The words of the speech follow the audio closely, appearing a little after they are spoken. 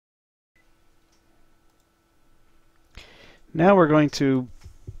Now we're going to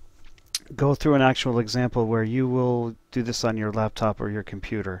go through an actual example where you will do this on your laptop or your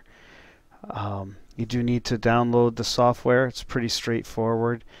computer. You do need to download the software. It's pretty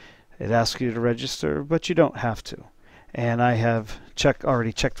straightforward. It asks you to register, but you don't have to. And I have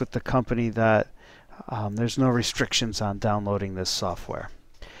already checked with the company that there's no restrictions on downloading this software.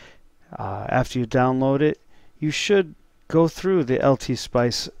 After you download it, you should go through the LT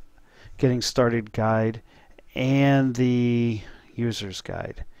Spice Getting Started Guide and the User's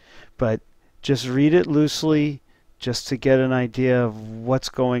Guide. But just read it loosely just to get an idea of what's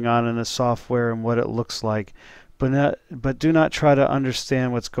going on in the software and what it looks like. But do not try to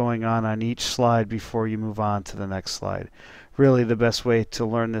understand what's going on each slide before you move on to the next slide. Really, the best way to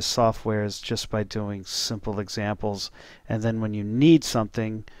learn this software is just by doing simple examples, and then when you need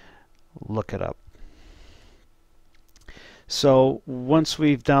something, look it up. So once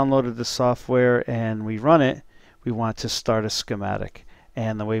we've downloaded the software and we run it, we want to start a schematic.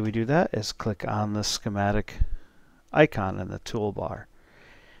 And the way we do that is click on the schematic icon in the toolbar.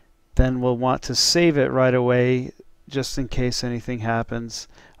 Then we'll want to save it right away just in case anything happens.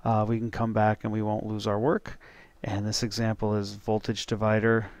 We can come back and we won't lose our work. And this example is voltage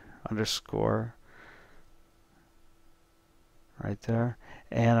divider underscore right there.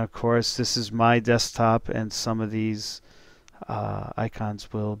 And of course this is my desktop, and some of these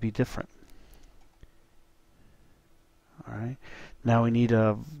icons will be different. All right. Now we need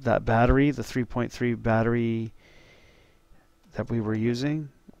that battery, the 3.3 battery that we were using.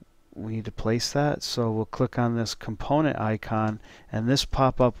 We need to place that. So we'll click on this component icon, and this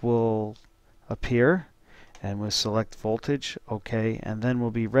pop-up will appear, and we'll select voltage, OK, and then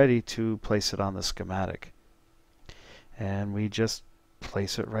we'll be ready to place it on the schematic. And we just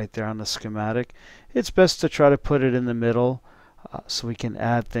place it right there on the schematic. It's best to try to put it in the middle so we can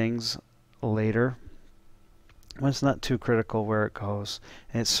add things later. Well, it's not too critical where it goes,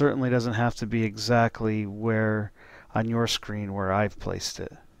 and it certainly doesn't have to be exactly where on your screen where I've placed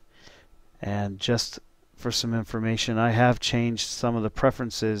it. And just for some information, I have changed some of the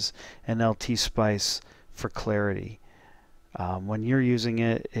preferences in LT Spice for clarity. When you're using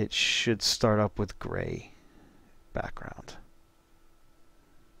it, it should start up with gray background.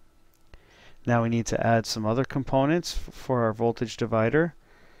 Now we need to add some other components for our voltage divider.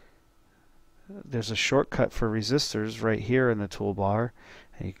 There's a shortcut for resistors right here in the toolbar,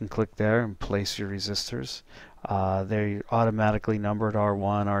 and you can click there and place your resistors. They're automatically numbered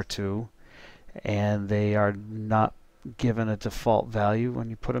R1, R2, and they are not given a default value when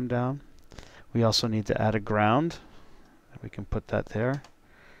you put them down. We also need to add a ground. We can put that there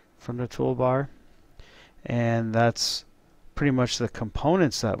from the toolbar, and that's pretty much the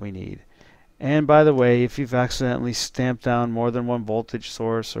components that we need. And by the way, if you've accidentally stamped down more than one voltage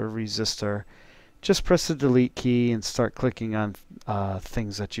source or resistor, just press the delete key and start clicking on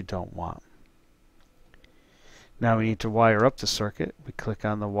things that you don't want. Now we need to wire up the circuit. We click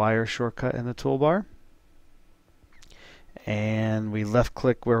on the wire shortcut in the toolbar, and we left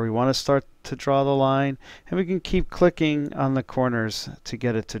click where we want to start to draw the line, and we can keep clicking on the corners to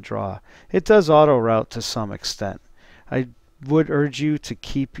get it to draw. It does auto route to some extent. I would urge you to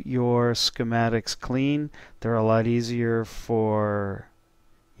keep your schematics clean. They're a lot easier for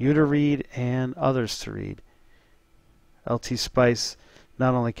you to read and others to read. LT Spice,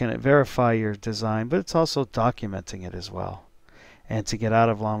 not only can it verify your design, but it's also documenting it as well. And to get out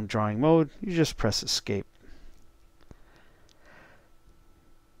of long drawing mode, you just press escape.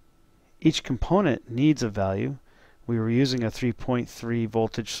 Each component needs a value. We were using a 3.3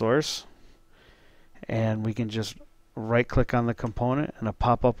 voltage source, and we can just right click on the component and a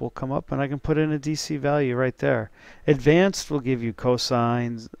pop-up will come up, and I can put in a DC value right there. Advanced will give you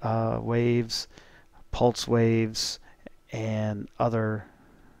cosines, waves, pulse waves, and other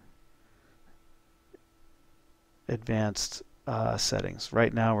advanced settings.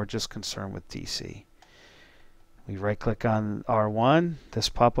 Right now we're just concerned with DC. We right click on R1, this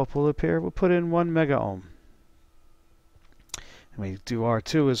pop-up will appear. We'll put in 1 mega ohm. And we do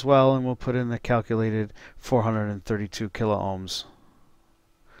R2 as well, and we'll put in the calculated 432 kilo ohms.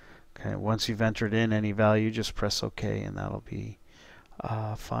 Okay, once you've entered in any value, just press OK, and that'll be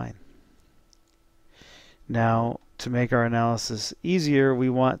fine. Now, to make our analysis easier, we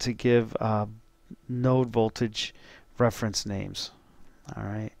want to give node voltage reference names. All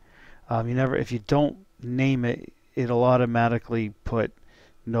right. If you don't name it, it'll automatically put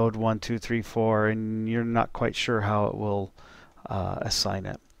node 1, 2, 3, 4, and you're not quite sure how it will assign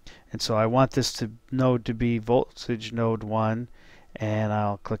it. And so I want this node to be voltage node 1, and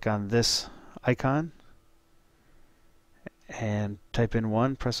I'll click on this icon and type in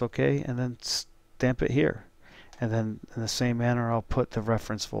 1, press OK, and then stamp it here. And then in the same manner, I'll put the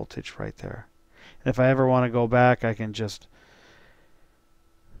reference voltage right there. And if I ever want to go back, I can just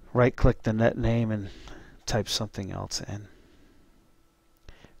right-click the net name and type something else in.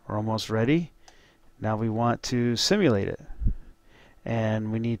 We're almost ready. Now we want to simulate it.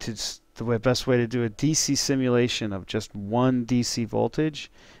 And we need to, the best way to do a DC simulation of just one DC voltage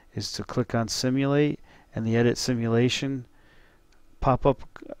is to click on Simulate, and the Edit Simulation pop-up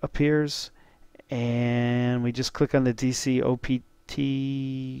appears, and we just click on the DC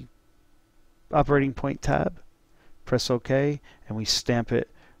OPT operating point tab, press OK, and we stamp it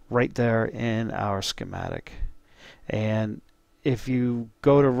right there in our schematic. And if you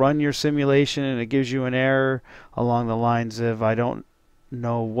go to run your simulation and it gives you an error along the lines of I don't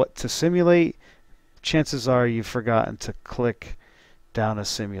know what to simulate, chances are you've forgotten to click down a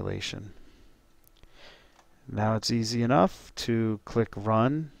simulation. Now it's easy enough to click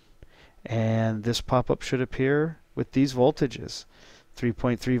Run, and this pop-up should appear with these voltages.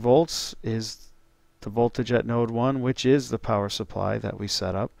 3.3 volts is the voltage at node 1, which is the power supply that we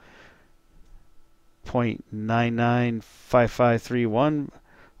set up. 0.995531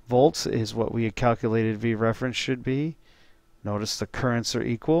 volts is what we had calculated V reference should be. Notice the currents are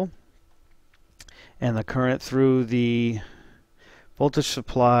equal, and the current through the voltage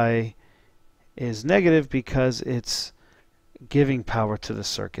supply is negative because it's giving power to the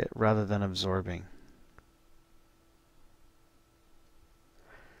circuit rather than absorbing.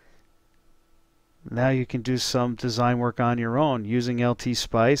 Now you can do some design work on your own using LT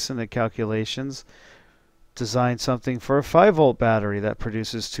Spice and the calculations. Design something for a 5-volt battery that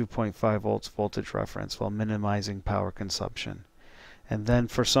produces 2.5 volts voltage reference while minimizing power consumption. And then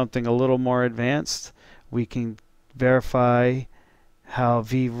for something a little more advanced, we can verify how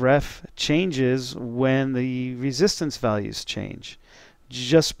Vref changes when the resistance values change.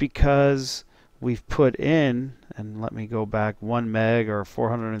 Just because we've put in, and let me go back, 1 meg or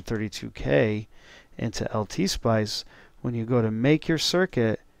 432K into LT Spice, when you go to make your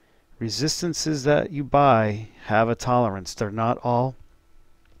circuit, resistances that you buy have a tolerance. They're not all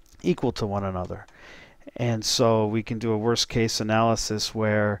equal to one another. And so we can do a worst case analysis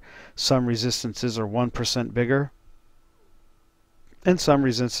where some resistances are 1% bigger and some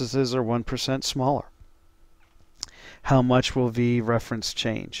resistances are 1% smaller. How much will V reference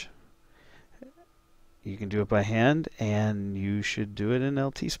change? You can do it by hand, and you should do it in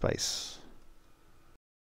LT Spice.